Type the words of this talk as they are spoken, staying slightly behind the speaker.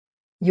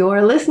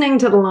You're listening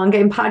to the Long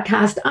Game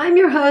Podcast. I'm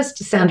your host,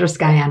 Sandra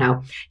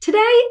Scaiano.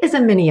 Today is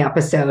a mini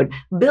episode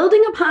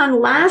building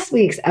upon last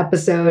week's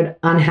episode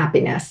on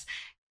happiness.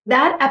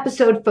 That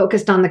episode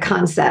focused on the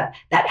concept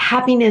that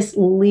happiness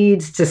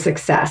leads to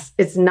success.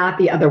 It's not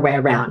the other way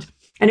around.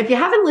 And if you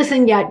haven't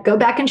listened yet, go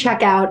back and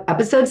check out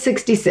episode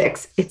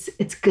 66.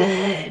 It's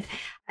good.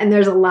 And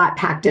there's a lot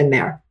packed in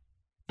there.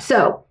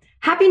 So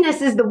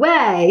happiness is the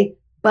way,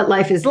 but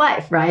life is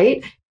life,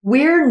 right?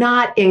 We're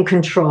not in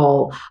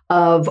control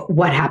of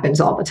what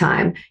happens all the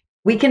time.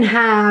 We can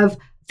have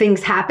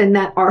things happen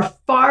that are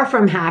far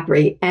from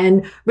happy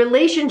and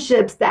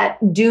relationships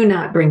that do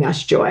not bring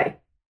us joy.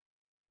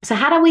 So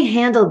how do we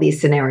handle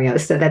these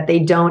scenarios so that they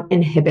don't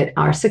inhibit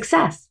our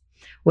success?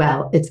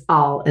 Well, it's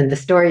all in the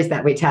stories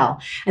that we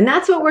tell. And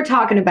that's what we're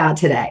talking about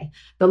today.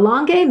 The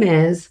long game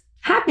is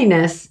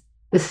happiness,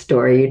 the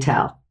story you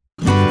tell.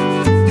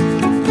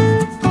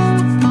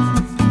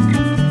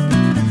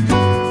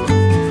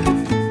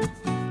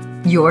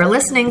 You're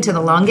listening to the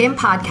Long Game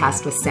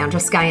Podcast with Sandra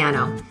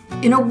Scaiano.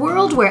 In a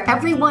world where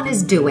everyone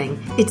is doing,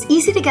 it's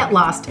easy to get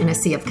lost in a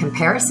sea of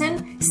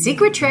comparison,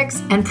 secret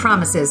tricks, and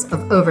promises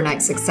of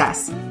overnight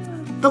success.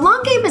 The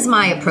long game is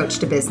my approach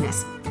to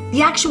business,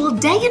 the actual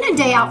day in and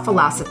day out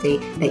philosophy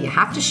that you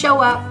have to show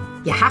up,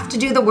 you have to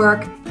do the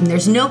work, and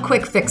there's no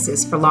quick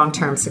fixes for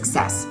long-term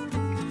success.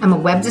 I'm a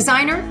web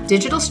designer,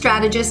 digital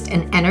strategist,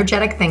 and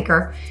energetic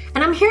thinker,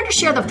 and I'm here to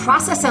share the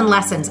process and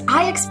lessons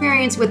I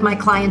experience with my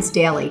clients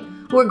daily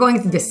who are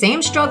going through the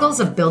same struggles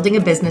of building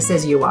a business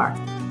as you are.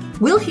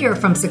 We'll hear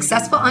from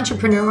successful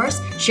entrepreneurs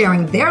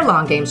sharing their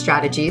long game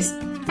strategies,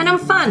 and I'm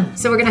fun,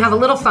 so we're going to have a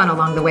little fun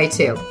along the way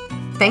too.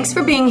 Thanks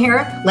for being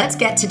here. Let's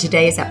get to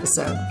today's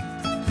episode.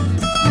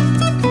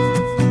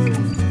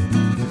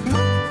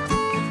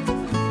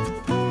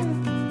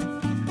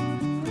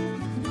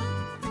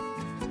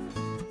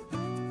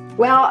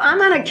 Well, I'm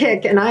on a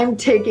kick and I'm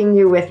taking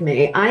you with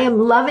me. I am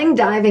loving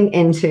diving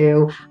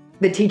into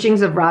the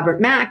teachings of Robert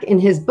Mack in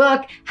his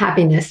book,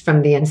 Happiness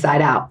from the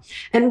Inside Out.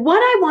 And what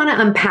I want to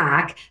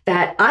unpack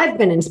that I've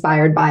been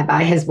inspired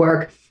by his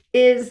work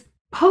is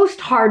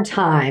post hard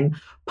time,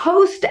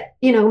 post,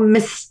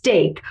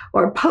 mistake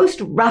or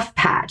post rough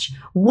patch.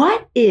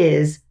 What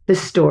is the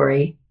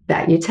story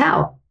that you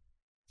tell?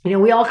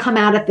 We all come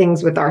out of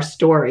things with our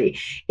story.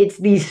 It's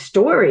these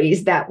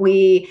stories that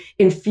we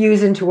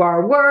infuse into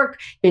our work,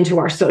 into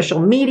our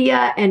social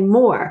media, and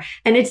more.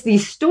 And it's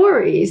these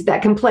stories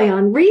that can play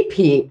on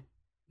repeat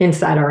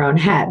inside our own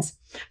heads.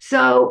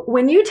 So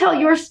when you tell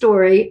your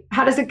story,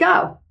 how does it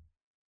go?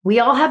 We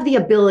all have the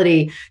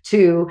ability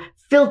to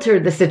filter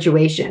the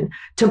situation,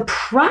 to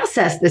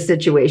process the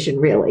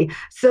situation really,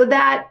 so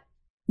that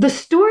the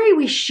story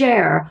we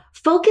share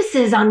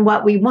focuses on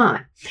what we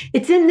want.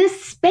 It's in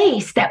this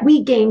space that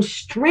we gain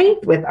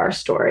strength with our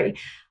story.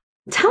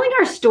 Telling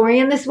our story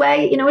in this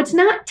way, it's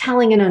not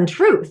telling an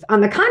untruth. On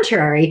the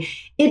contrary,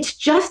 it's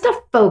just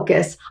a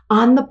focus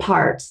on the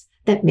parts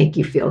that make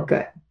you feel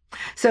good.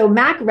 So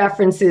Mack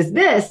references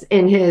this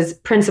in his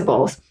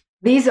principles.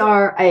 These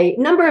are a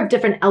number of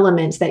different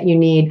elements that you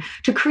need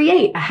to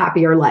create a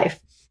happier life.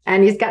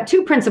 And he's got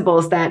two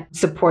principles that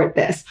support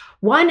this.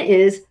 One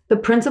is the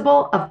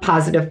principle of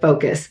positive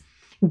focus.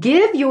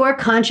 Give your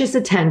conscious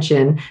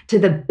attention to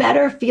the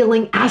better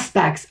feeling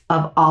aspects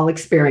of all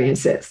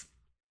experiences.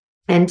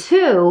 And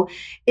two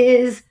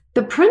is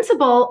the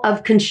principle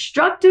of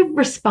constructive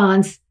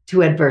response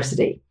to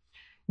adversity.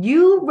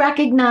 You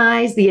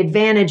recognize the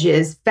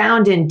advantages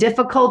found in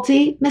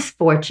difficulty,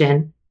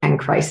 misfortune, and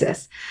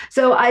crisis.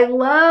 So I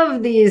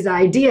love these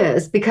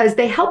ideas because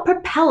they help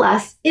propel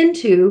us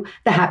into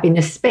the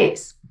happiness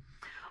space.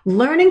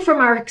 Learning from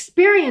our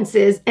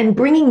experiences and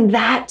bringing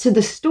that to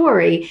the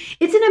story,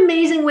 it's an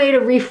amazing way to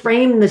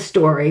reframe the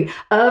story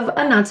of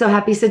a not so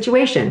happy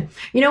situation.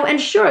 And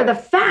sure, the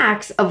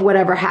facts of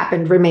whatever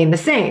happened remain the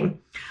same.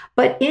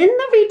 But in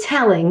the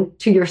retelling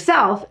to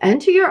yourself and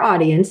to your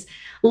audience,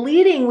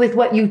 leading with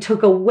what you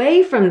took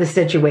away from the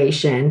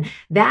situation,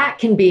 that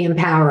can be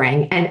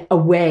empowering and a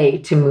way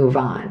to move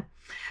on.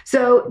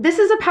 So this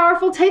is a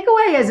powerful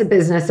takeaway as a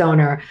business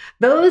owner.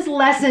 Those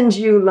lessons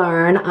you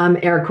learn, I'm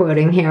air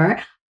quoting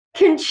here,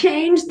 can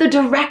change the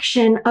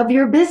direction of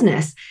your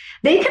business.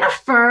 They can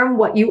affirm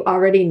what you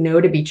already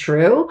know to be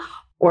true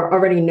or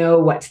already know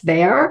what's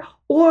there,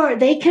 or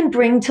they can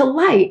bring to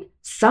light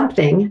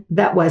something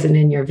that wasn't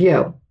in your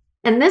view.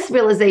 And this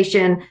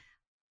realization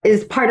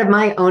is part of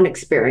my own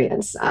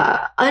experience.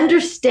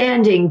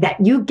 Understanding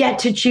that you get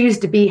to choose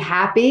to be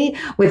happy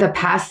with a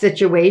past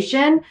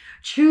situation,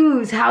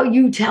 choose how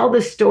you tell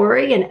the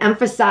story and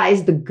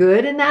emphasize the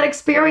good in that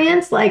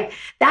experience.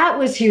 That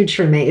was huge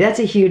for me. That's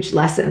a huge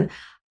lesson.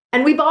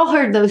 And we've all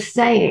heard those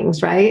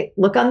sayings, right?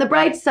 Look on the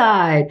bright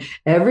side.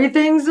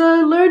 Everything's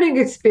a learning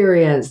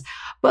experience.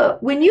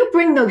 But when you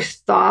bring those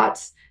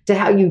thoughts to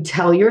how you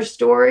tell your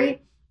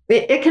story,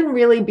 it can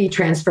really be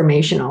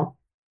transformational.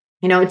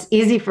 It's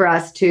easy for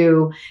us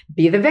to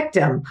be the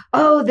victim.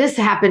 Oh, this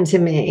happened to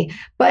me.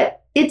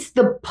 But it's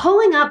the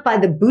pulling up by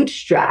the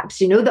bootstraps,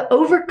 the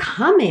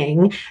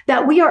overcoming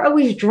that we are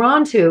always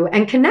drawn to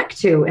and connect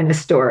to in a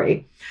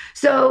story.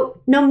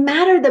 So no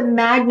matter the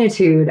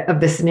magnitude of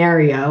the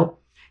scenario,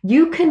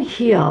 you can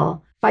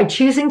heal by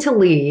choosing to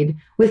lead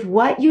with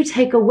what you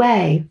take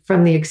away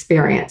from the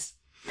experience.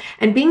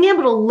 And being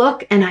able to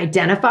look and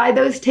identify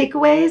those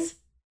takeaways,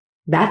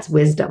 that's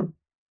wisdom.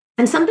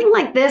 And something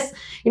like this,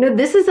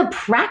 this is a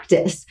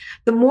practice.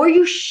 The more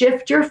you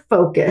shift your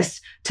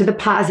focus to the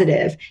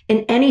positive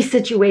in any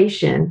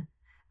situation,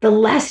 the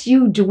less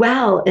you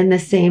dwell in the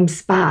same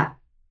spot.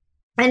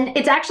 And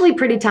it's actually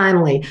pretty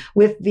timely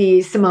with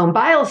the Simone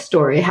Biles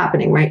story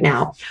happening right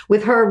now,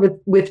 with her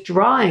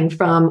withdrawing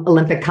from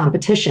Olympic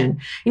competition.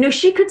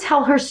 She could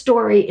tell her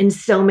story in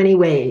so many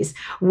ways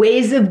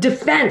of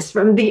defense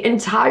from the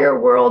entire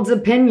world's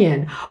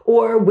opinion,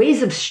 or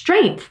ways of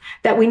strength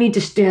that we need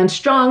to stand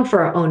strong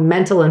for our own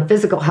mental and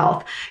physical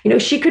health.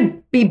 She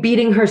could be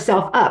beating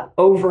herself up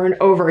over and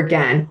over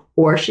again,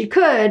 or she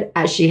could,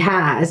 as she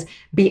has,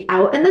 be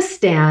out in the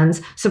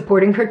stands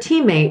supporting her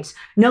teammates,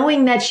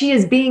 knowing that she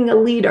is being a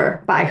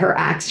leader by her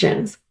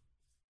actions.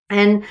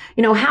 And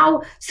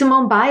how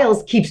Simone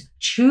Biles keeps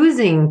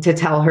choosing to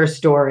tell her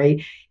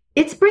story,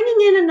 it's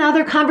bringing in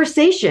another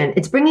conversation.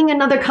 It's bringing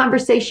another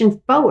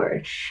conversation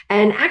forward.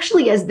 And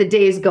actually, as the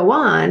days go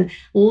on,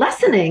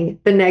 lessening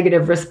the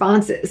negative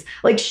responses.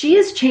 Like, she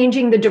is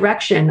changing the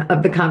direction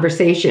of the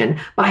conversation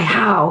by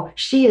how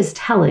she is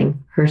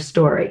telling her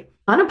story.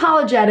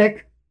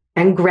 Unapologetic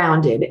and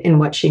grounded in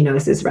what she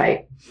knows is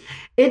right.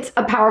 It's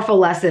a powerful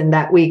lesson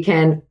that we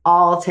can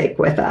all take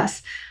with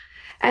us.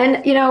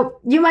 And,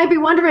 you might be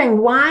wondering,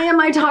 why am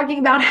I talking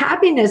about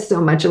happiness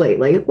so much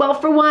lately? Well,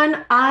 for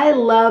one, I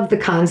love the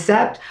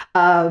concept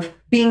of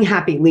being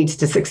happy leads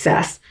to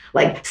success.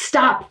 Like,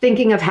 stop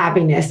thinking of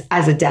happiness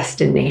as a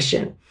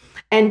destination.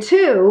 And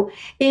two,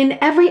 in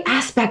every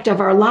aspect of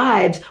our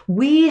lives,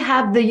 we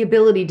have the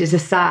ability to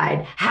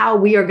decide how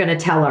we are going to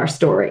tell our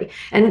story.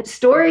 And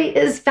story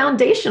is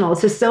foundational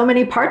to so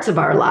many parts of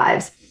our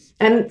lives.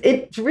 And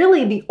it's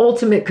really the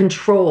ultimate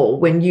control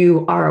when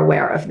you are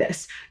aware of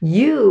this.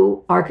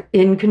 You are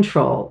in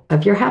control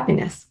of your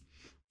happiness.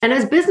 And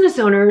as business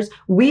owners,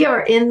 we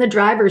are in the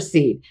driver's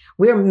seat.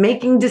 We're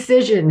making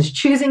decisions,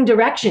 choosing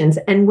directions.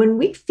 And when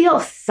we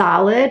feel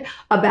solid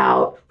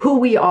about who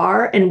we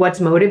are and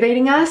what's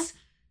motivating us,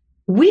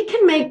 we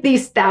can make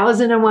these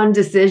 1,001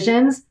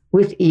 decisions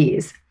with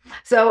ease.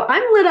 So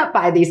I'm lit up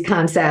by these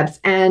concepts,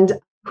 and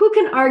who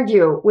can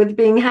argue with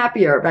being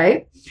happier,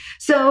 right?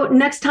 So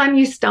next time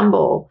you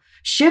stumble,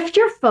 shift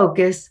your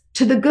focus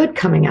to the good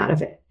coming out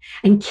of it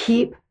and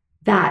keep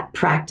that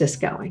practice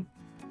going.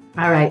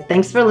 All right.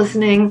 Thanks for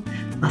listening.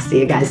 I'll see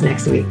you guys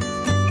next week.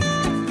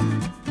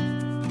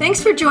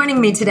 Thanks for joining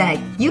me today.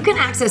 You can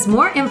access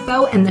more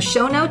info in the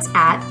show notes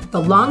at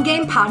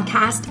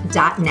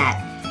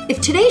thelonggamepodcast.net.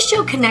 If today's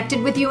show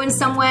connected with you in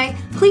some way,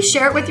 please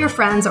share it with your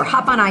friends or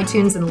hop on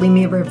iTunes and leave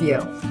me a review.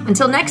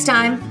 Until next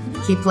time,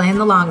 keep playing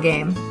the long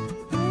game.